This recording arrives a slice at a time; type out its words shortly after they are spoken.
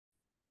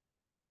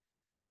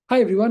Hi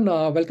everyone,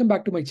 welcome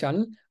back to my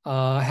channel.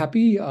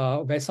 Happy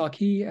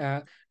Vaisakhi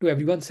to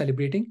everyone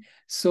celebrating.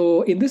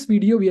 So in this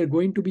video, we are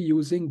going to be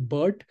using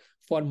BERT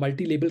for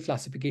multi-label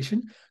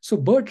classification. So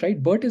BERT,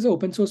 right? BERT is an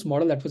open source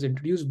model that was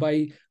introduced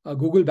by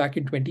Google back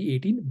in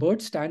 2018.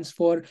 BERT stands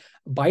for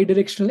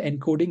bidirectional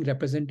encoding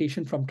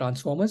representation from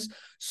transformers.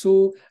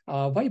 So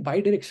why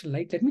bidirectional?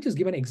 Like, let me just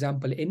give an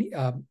example.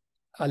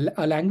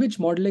 A language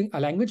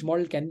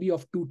model can be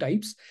of two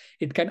types.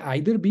 It can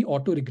either be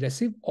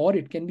auto-regressive or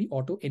it can be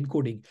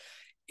auto-encoding.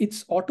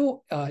 It's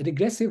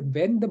auto-regressive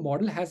when the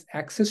model has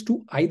access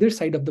to either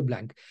side of the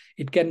blank.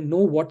 It can know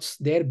what's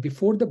there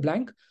before the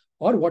blank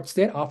or what's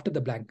there after the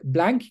blank.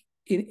 Blank,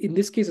 in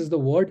this case, is the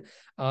word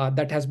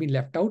that has been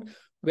left out.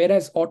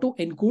 Whereas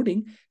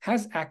auto-encoding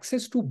has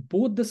access to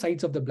both the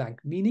sides of the blank,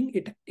 meaning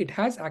it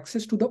has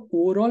access to the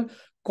overall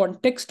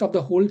context of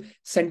the whole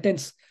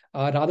sentence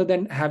rather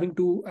than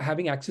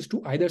having access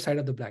to either side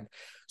of the blank.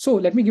 So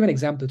let me give an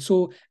example.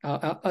 So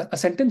a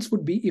sentence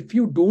would be, if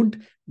you don't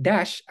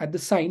dash at the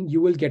sign,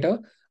 you will get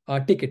a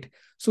ticket.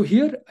 So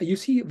here you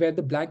see where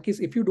the blank is.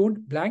 If you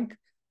don't blank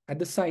at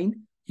the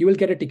sign, you will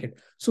get a ticket.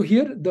 So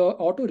here the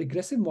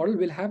auto-regressive model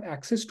will have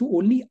access to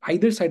only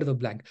either side of the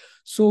blank.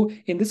 So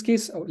in this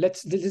case,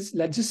 let's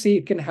just say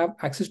it can have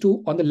access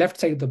to on the left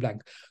side of the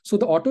blank. So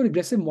the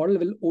auto-regressive model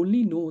will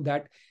only know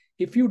that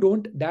if you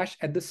don't dash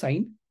at the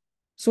sign,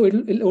 so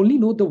it'll only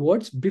know the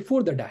words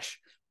before the dash.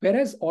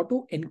 Whereas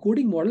auto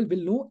encoding model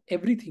will know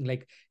everything,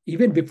 like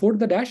even before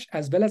the dash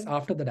as well as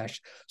after the dash.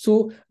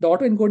 So the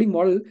auto encoding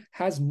model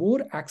has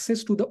more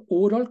access to the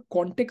overall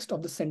context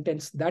of the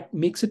sentence that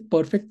makes it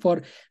perfect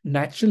for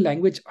natural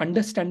language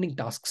understanding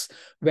tasks.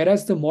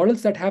 Whereas the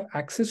models that have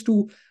access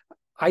to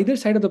either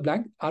side of the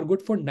blank are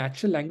good for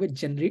natural language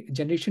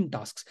generation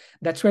tasks.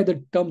 That's where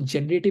the term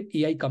generative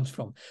AI comes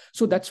from.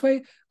 So that's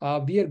why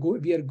we are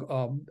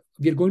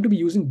going to be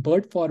using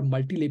BERT for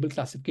multi-label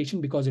classification,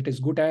 because it is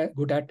good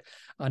at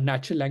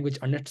natural language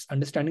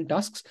understanding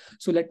tasks.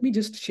 So let me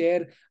just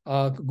share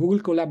Google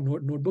Colab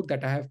notebook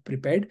that I have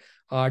prepared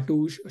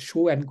to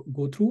show and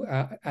go through,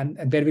 and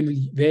where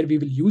we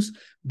will use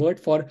BERT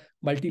for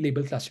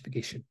multi-label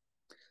classification.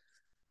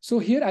 So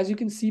here, as you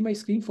can see my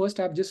screen, first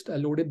I've just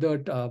loaded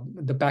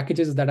the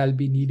packages that I'll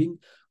be needing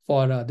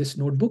for this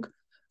notebook.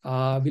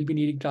 We'll be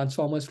needing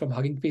transformers from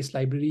Hugging Face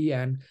library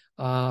and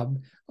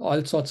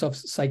all sorts of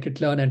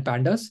scikit-learn and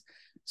pandas.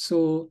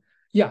 So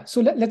yeah,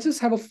 so let's just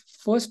have a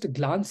first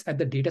glance at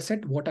the data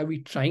set. What are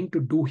we trying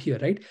to do here,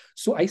 right?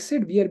 So I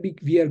said we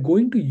are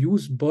going to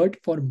use BERT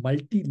for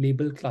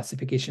multi-label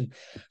classification.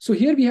 So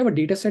here we have a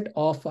data set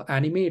of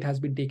anime. It has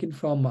been taken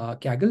from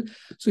Kaggle.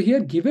 So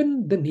here,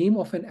 given the name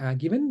of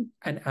given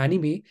an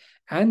anime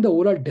and the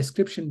overall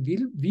description,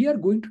 we are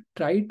going to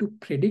try to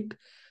predict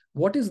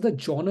what is the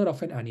genre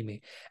of an anime.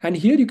 And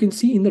here you can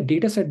see in the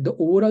data set, the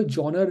overall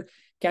genre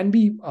can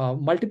be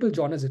multiple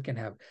genres it can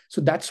have.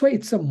 So that's why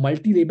it's a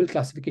multi-label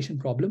classification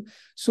problem.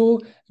 So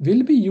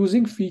we'll be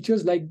using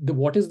features like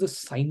what is the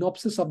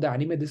synopsis of the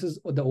anime. This is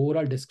the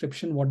overall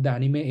description, what the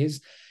anime is,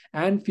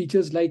 and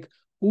features like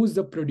who's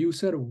the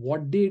producer,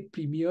 what day it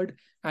premiered,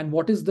 and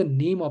what is the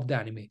name of the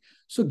anime.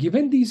 So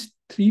given these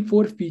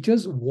 3-4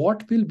 features,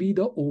 what will be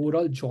the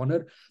overall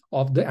genre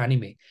of the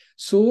anime?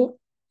 So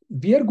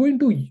we are going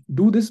to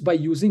do this by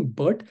using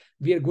BERT.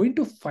 We are going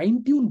to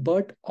fine-tune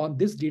BERT on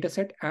this data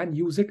set and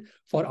use it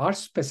for our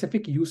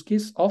specific use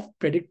case of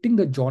predicting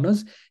the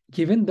genres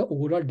given the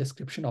overall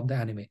description of the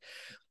anime.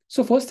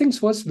 So first things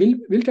first,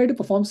 we'll try to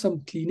perform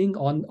some cleaning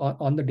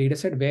on the data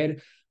set, where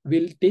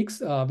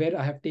where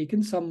I have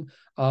taken some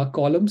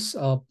columns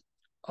to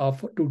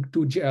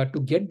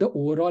get the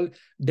overall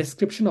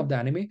description of the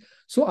anime.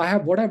 So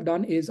what I've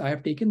done is I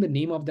have taken the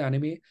name of the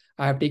anime,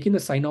 I have taken the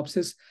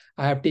synopsis,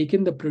 I have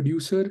taken the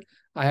producer,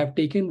 I have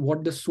taken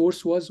what the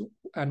source was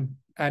and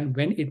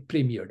when it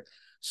premiered.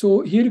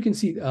 So here you can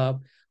see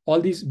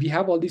we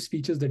have all these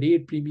features: the day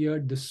it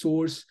premiered, the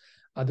source,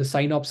 the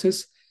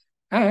synopsis,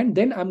 and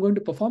then I'm going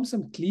to perform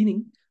some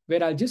cleaning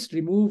where I'll just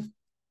remove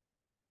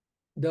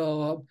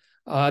the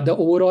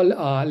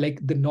overall like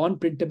the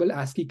non-printable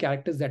ASCII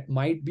characters that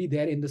might be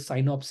there in the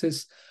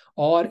synopsis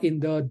or in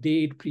the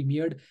day it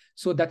premiered.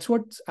 So that's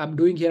what I'm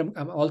doing here.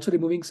 I'm also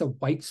removing some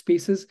white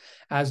spaces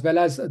as well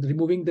as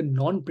removing the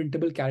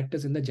non-printable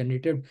characters in the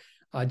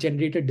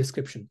generated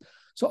description.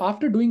 So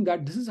after doing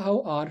that, this is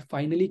how our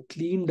finally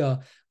cleaned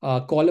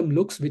column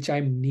looks, which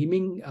I'm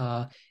naming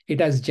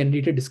it as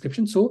generated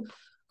description. So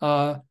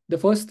the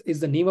first is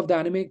the name of the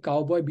anime.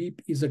 Cowboy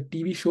Beep is a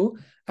TV show,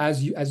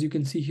 as you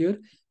can see here,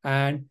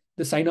 and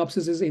the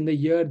synopsis is in the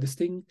year this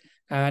thing,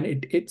 and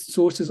its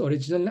source is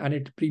original and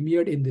it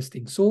premiered in this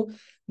thing. So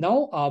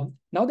now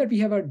that we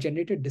have our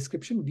generated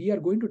description, we are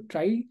going to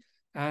try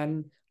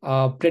and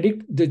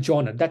predict the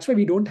genre. That's why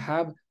we don't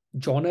have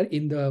genre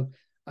in the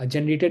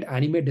generated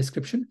anime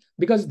description,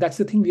 because that's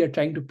the thing we are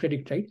trying to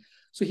predict, right?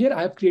 So here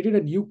I have created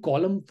a new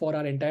column for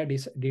our entire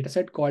data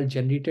set called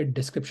generated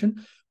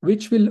description,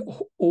 which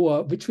will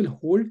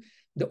hold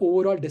the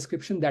overall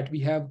description that we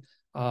have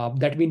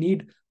that we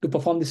need to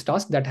perform this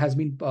task that has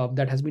been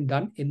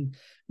done in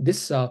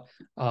this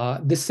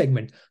this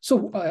segment.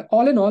 So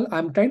all in all,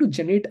 I'm trying to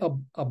generate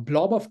a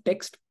blob of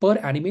text per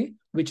anime,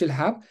 which will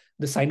have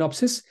the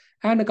synopsis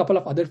and a couple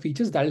of other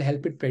features that will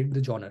help it predict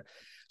the genre.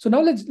 So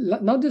now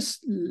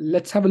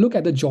let's have a look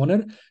at the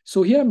genre.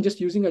 So here I'm just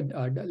using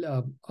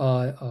a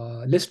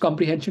list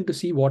comprehension to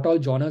see what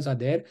all genres are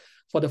there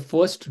for the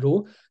first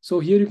row. So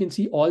here you can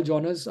see all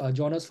genres,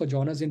 genres for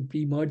genres in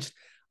pre-merged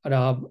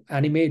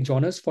anime,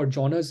 genres for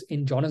genres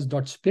in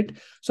genres.split.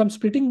 So I'm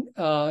splitting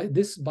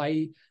this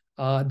by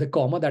the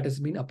comma that has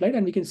been applied,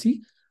 and we can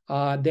see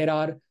there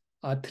are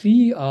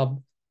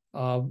the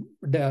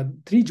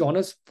three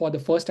genres for the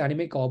first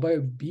anime, cowboy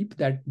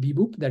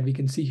bebop that we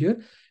can see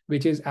here,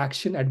 which is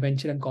action,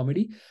 adventure, and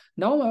comedy.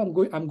 Now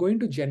I'm going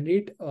to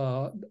generate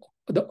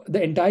the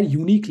entire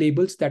unique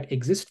labels that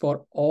exist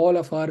for all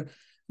of our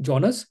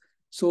genres.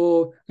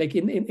 So like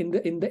in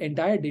the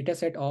entire data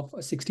set of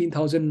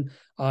 16,000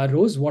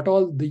 rows, what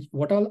all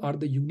are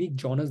the unique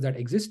genres that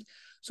exist?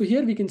 So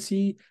here we can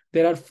see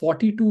there are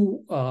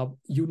 42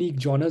 unique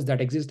genres that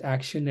exist: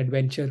 action,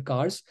 adventure,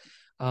 cars.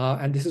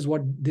 And this is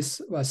what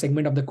this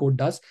segment of the code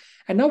does.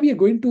 And now we are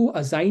going to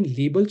assign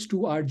labels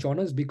to our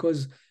genres,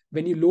 because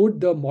when you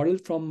load the model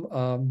from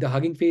the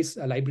Hugging Face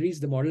libraries,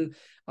 the model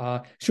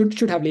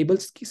should have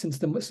labels, since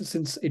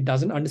it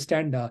doesn't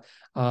understand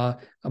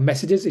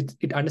messages,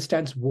 it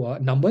understands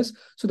numbers.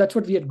 So that's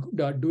what we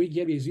are doing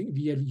here.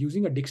 We are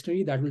using a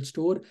dictionary that will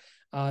store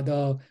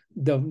that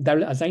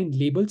will assign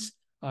labels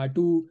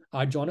to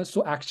our genres.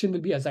 So action will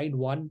be assigned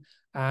 1,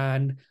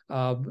 and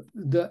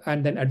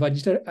then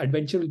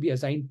adventure will be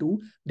assigned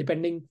 2,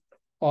 depending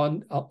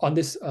on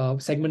this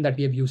segment that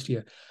we have used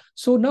here.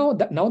 So now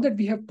that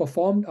we have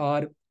performed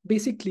our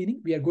basic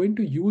cleaning, we are going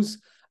to use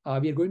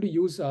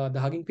the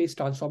Hugging Face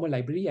transformer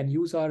library and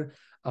use our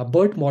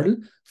BERT model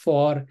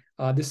for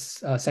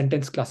this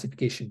sentence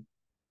classification.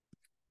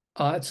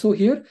 So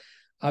here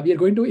we are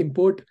going to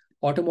import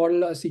auto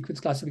model sequence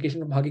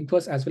classification from Hugging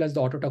Face, as well as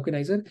the auto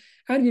tokenizer,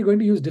 and we are going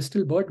to use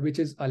distill BERT, which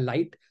is a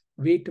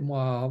lightweight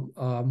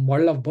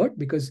model of BERT,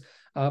 because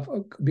of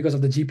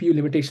the GPU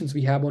limitations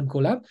we have on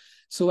Colab.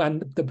 So,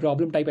 and the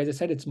problem type, as I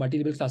said, it's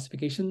multi-label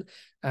classification,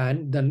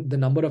 and then the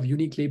number of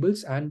unique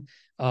labels, and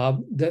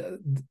the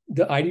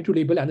ID to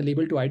label and the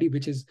label to ID,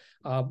 which is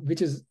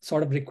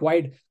sort of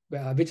required,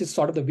 which is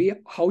sort of the way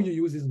how you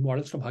use these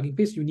models from Hugging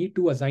Face. You need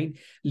to assign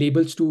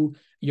labels to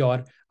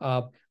your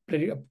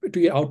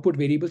output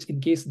variables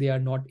in case they are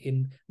not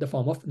in the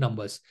form of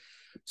numbers.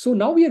 So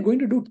now we are going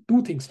to do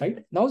two things,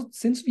 right? Now,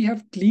 since we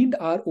have cleaned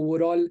our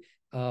overall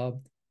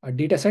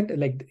data set,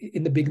 like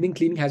in the beginning,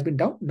 cleaning has been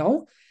done.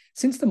 Now,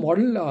 since the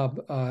model,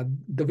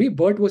 the way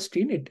BERT was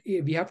trained,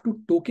 we have to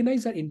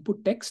tokenize our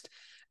input text,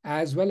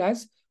 as well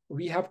as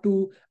we have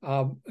to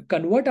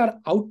convert our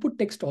output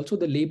text, also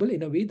the label,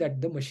 in a way that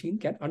the machine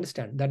can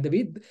understand, that the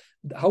way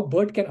how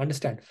BERT can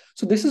understand.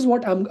 So this is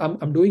what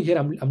I'm doing here.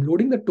 I'm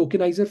loading the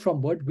tokenizer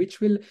from BERT,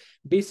 which will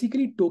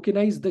basically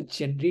tokenize the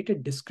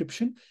generated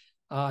description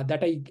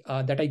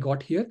that I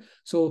got here.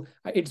 So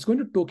it's going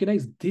to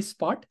tokenize this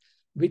part,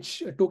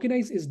 which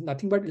tokenize is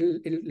nothing but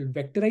it'll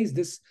vectorize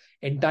this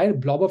entire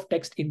blob of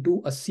text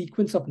into a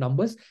sequence of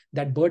numbers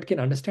that BERT can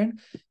understand.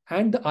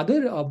 And the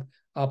other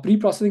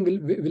pre-processing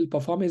will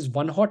perform is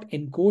one-hot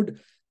encode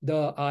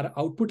our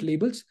output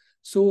labels.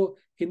 So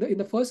in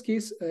the first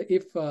case,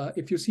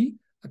 if you see,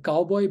 a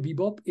Cowboy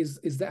Bebop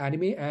is the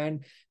anime,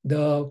 and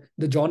the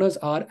genres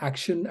are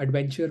action,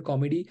 adventure,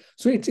 comedy.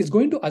 So it's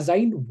going to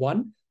assign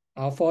one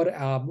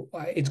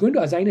it's going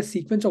to assign a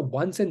sequence of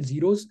ones and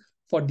zeros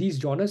for these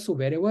genres. So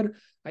wherever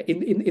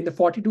in the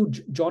 42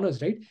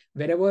 genres, right,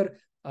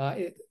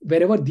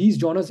 wherever these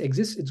genres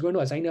exist, it's going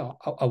to assign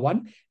a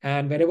 1,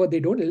 and wherever they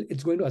don't,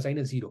 it's going to assign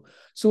a 0.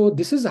 So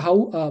this is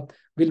how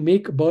we'll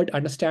make BERT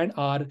understand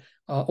our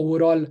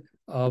overall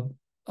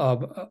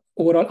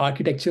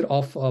architecture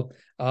of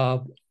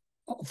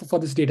for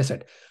this data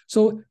set.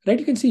 So right,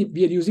 you can see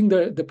we are using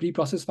the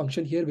preprocess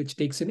function here, which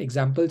takes in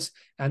examples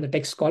and the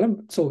text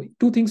column. So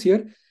two things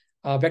here: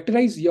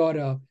 vectorize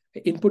your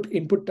input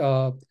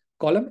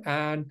column,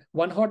 and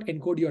one-hot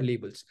encode your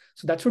labels.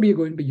 So that's what we are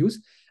going to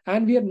use.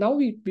 And we are now,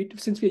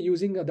 since we are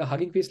using the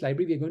Hugging Face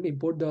library, we are going to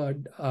import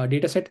the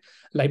dataset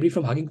library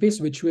from Hugging Face,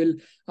 which will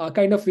which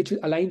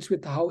aligns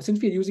with how, since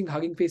we are using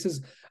Hugging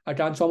Face's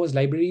transformers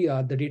library,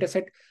 the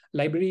dataset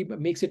library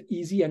makes it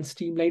easy and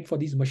streamlined for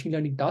these machine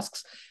learning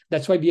tasks.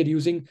 That's why we are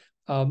using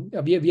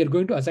we are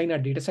going to assign our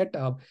dataset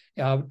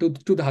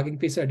to the Hugging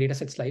Face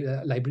datasets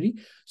library.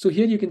 So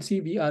here you can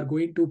see we are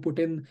going to put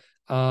in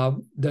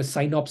the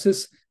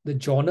synopsis, the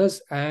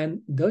genres,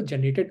 and the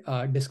generated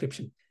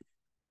description.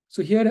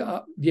 So here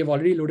we have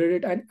already loaded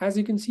it, and as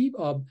you can see, we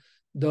are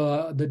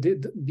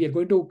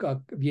going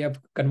to we have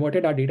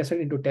converted our dataset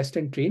into test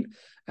and train,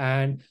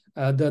 and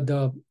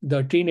the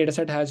train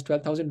dataset has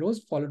 12,000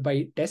 rows, followed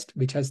by test,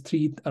 which has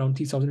around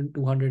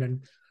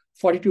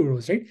 3,242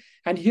 rows, right?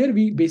 And here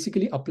we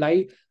basically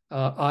apply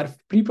our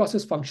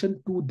preprocess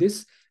function to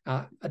this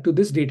to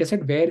this data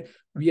set, where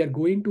we are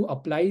going to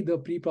apply the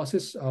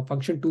preprocess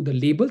function to the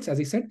labels. As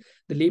I said,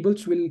 the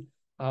labels will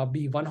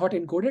be one hot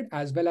encoded,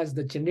 as well as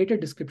the generated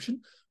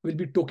description will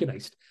be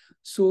tokenized.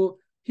 So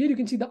here you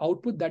can see the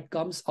output that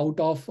comes out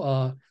of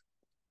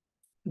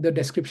the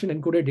description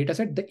encoded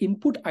dataset. The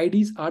input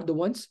IDs are the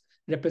ones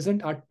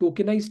represent our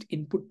tokenized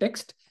input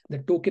text, the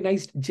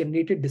tokenized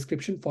generated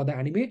description for the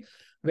anime,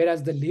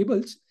 whereas the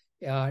labels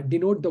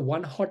denote the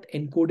one hot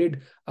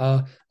encoded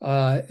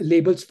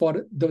labels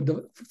for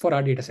for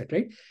our dataset,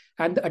 right?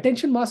 And the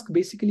attention mask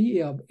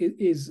basically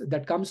is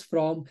that comes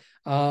from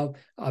the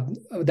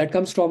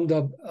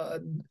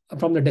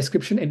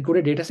description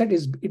encoded dataset.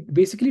 Is it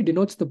basically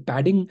denotes the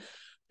padding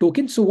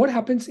token. So what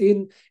happens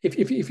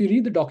if you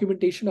read the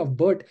documentation of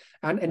BERT,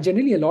 and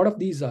generally a lot of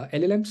these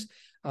LLMs,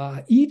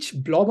 each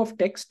blob of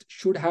text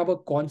should have a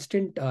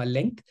constant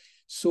length.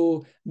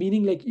 So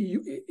meaning, like,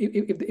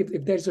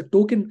 if there's a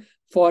token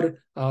for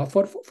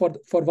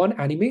one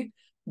anime,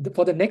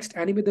 for the next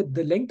anime,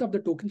 the length of the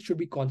token should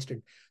be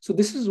constant. So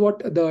this is what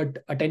the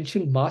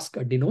attention mask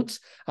denotes.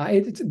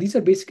 These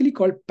are basically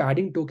called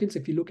padding tokens.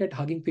 If you look at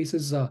Hugging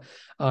Face's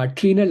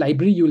trainer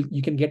library,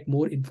 you can get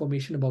more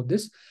information about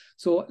this.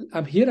 So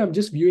I'm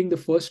just viewing the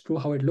first row,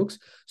 how it looks.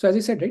 So as I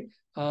said, right,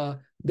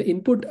 the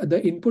input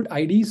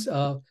IDs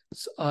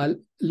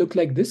look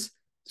like this.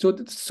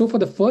 So for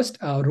the first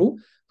row,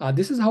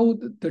 this is how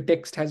the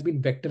text has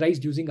been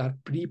vectorized using our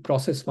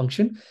preprocess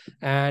function.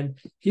 And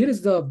here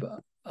is the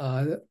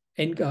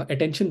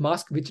attention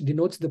mask, which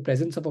denotes the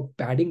presence of a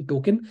padding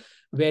token,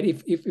 where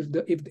if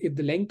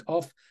the length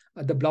of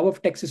the blob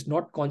of text is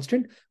not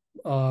constant,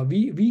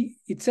 we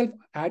itself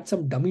add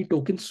some dummy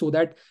tokens so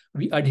that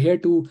we adhere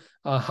to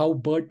how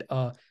BERT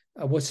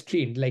was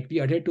trained. Like, we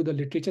adhere to the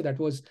literature that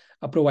was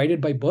provided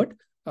by BERT,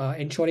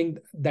 ensuring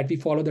that we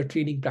follow the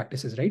training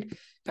practices, right?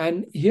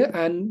 And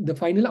the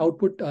final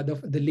output,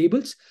 the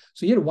labels.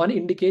 So here 1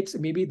 indicates,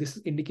 maybe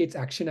this indicates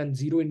action, and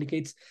 0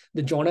 indicates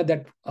the genre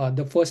that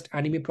the first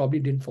anime probably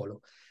didn't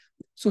follow.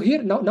 So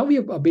here now we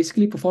have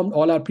basically performed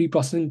all our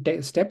pre-processing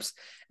steps,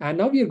 and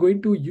now we are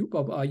going to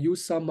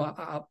use some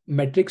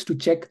metrics to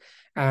check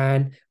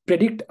and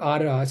predict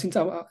our since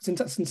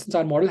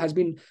our model has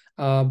been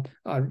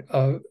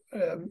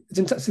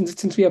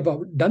since we have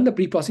done the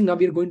pre-processing. Now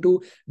we are going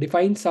to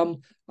define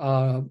some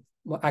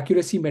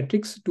accuracy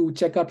metrics to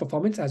check our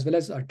performance, as well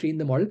as train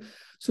the model.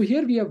 So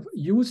here we have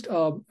used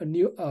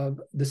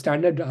the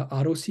standard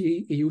ROC,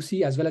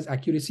 AUC, as well as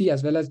accuracy,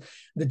 as well as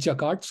the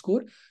Jacquard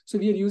score. So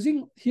we are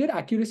using here,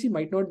 accuracy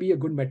might not be a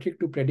good metric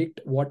to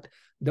predict what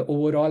the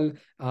overall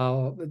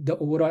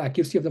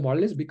accuracy of the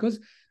model is, because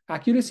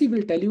accuracy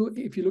will tell you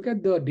if you look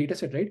at the data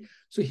set, right?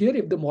 So here,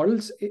 if the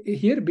models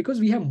here, because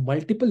we have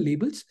multiple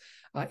labels,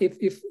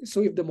 if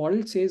the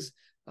model says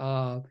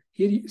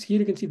here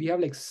you can see we have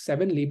like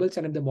 7 labels,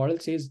 and if the model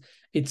says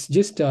it's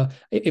just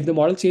if the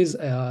model says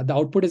the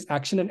output is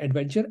action and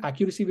adventure,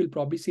 accuracy will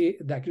probably say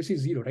the accuracy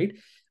is 0, right?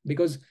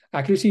 Because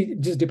accuracy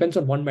just depends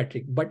on one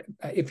metric. But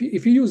if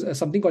you use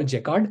something called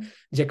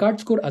Jacquard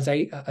score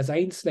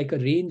assigns like a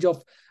range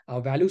of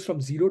values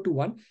from 0 to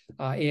 1,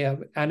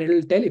 and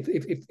it'll tell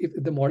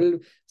if the model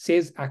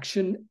says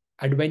action,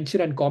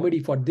 adventure, and comedy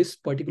for this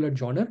particular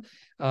genre,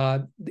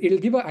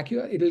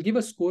 it'll give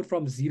a score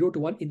from 0 to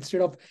 1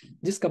 instead of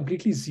just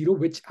completely 0,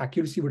 which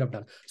accuracy would have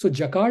done. So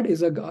Jacquard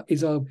is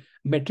a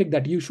metric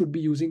that you should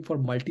be using for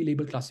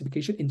multi-label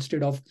classification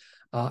instead of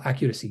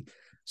accuracy.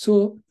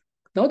 So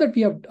now that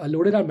we have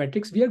loaded our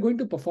metrics, we are going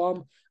to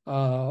perform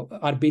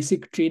our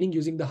basic training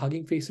using the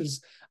Hugging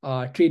Faces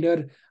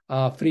trainer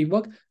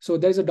framework. So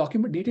there's a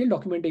detailed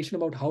documentation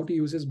about how to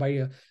use this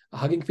by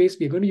Hugging Face.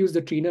 We're going to use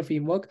the trainer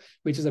framework,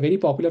 which is a very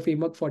popular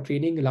framework for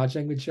training large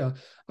language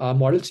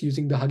models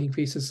using the Hugging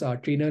Faces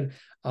trainer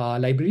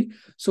library.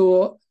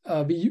 So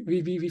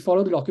we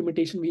follow the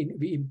documentation,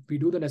 we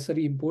do the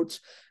necessary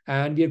imports,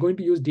 and we are going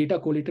to use data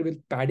collated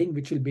with padding,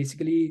 which will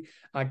basically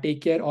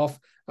take care of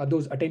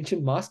those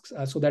attention masks,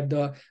 so that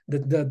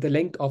the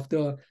length of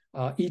the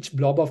each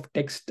blob of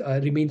text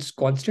remains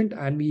constant,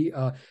 and we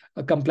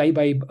comply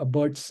by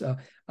BERT's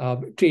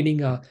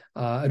training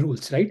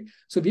rules, right?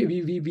 So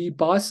we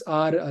pass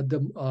our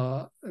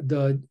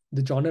the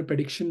genre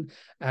prediction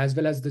as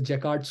well as the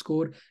Jacquard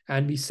score,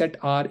 and we set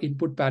our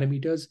input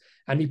parameters,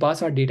 and we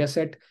pass our data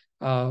set,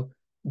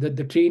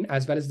 the train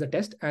as well as the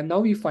test, and now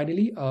we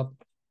finally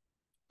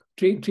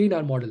train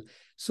our model.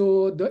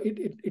 So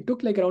it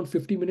took like around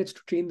 50 minutes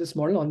to train this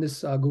model on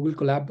this Google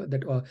Colab,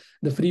 that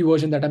the free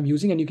version that I'm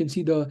using, and you can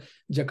see the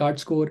Jacquard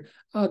score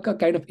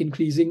kind of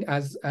increasing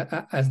as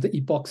the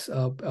epochs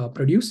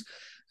produce.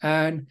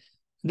 And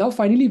now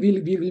finally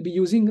we'll be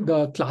using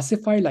the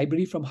classify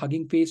library from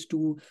Hugging Face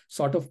to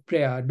sort of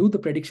do the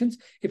predictions.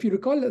 If you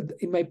recall,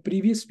 in my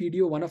previous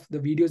video, one of the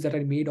videos that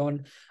I made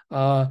on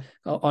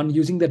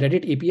using the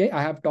Reddit API,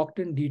 I have talked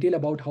in detail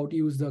about how to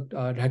use the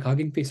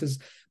Hugging Face's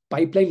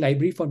pipeline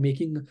library for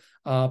making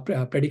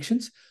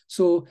predictions.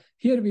 So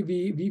here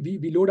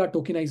we load our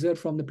tokenizer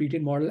from the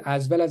pre-trained model,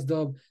 as well as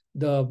the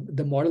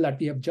the model that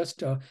we have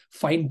just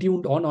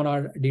fine-tuned on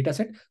our data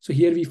set. So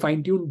here we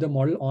fine-tuned the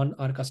model on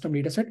our custom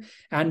data set,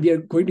 and we are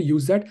going to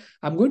use that.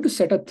 I'm going to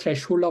set a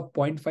threshold of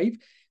 0.5,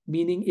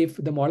 meaning if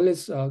the model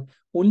is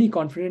only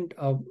confident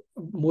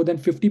more than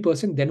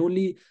 50%, then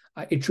only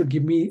it should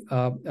give me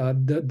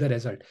the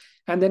result.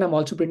 And then I'm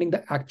also printing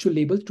the actual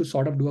labels to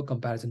sort of do a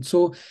comparison.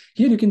 So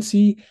here you can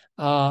see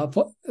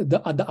for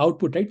the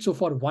output, right? So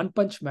for One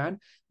Punch Man,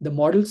 the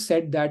model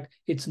said that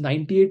it's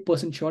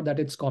 98% sure that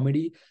it's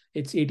comedy.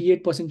 It's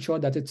 88% sure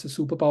that it's a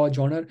superpower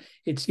genre.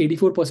 It's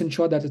 84%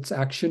 sure that it's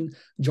action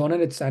genre.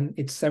 It's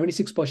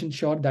 76%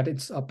 sure that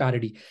it's a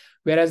parody.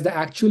 Whereas the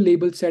actual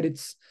label said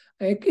it's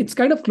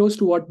kind of close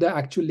to what the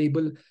actual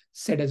label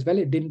said as well.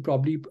 It didn't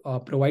probably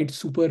provide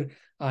super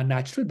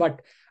natural,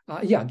 but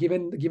yeah,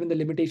 given the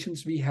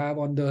limitations we have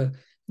on the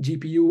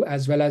GPU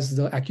as well as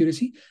the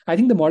accuracy, I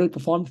think the model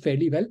performed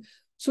fairly well.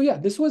 So yeah,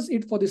 this was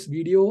it for this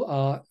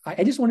video.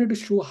 I just wanted to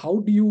show how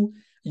do you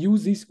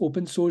use this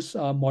open source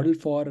model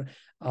for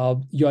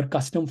your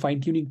custom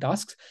fine-tuning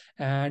tasks.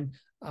 And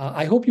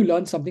I hope you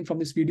learned something from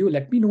this video.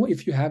 Let me know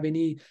if you have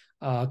any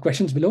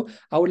questions below.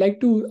 I would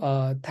like to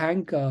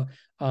thank Sinan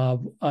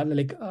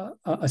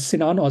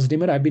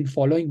Ozdemir. I've been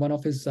following one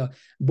of his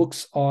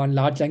books on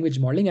large language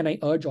modeling, and I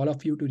urge all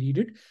of you to read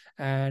it.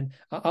 And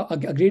a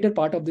greater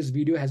part of this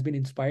video has been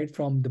inspired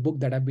from the book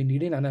that I've been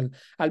reading, and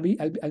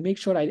I'll make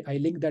sure I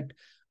link that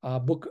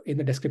book in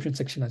the description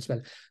section as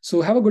well.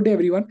 So have a good day,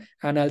 everyone,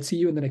 and I'll see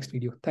you in the next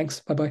video. Thanks.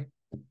 Bye bye.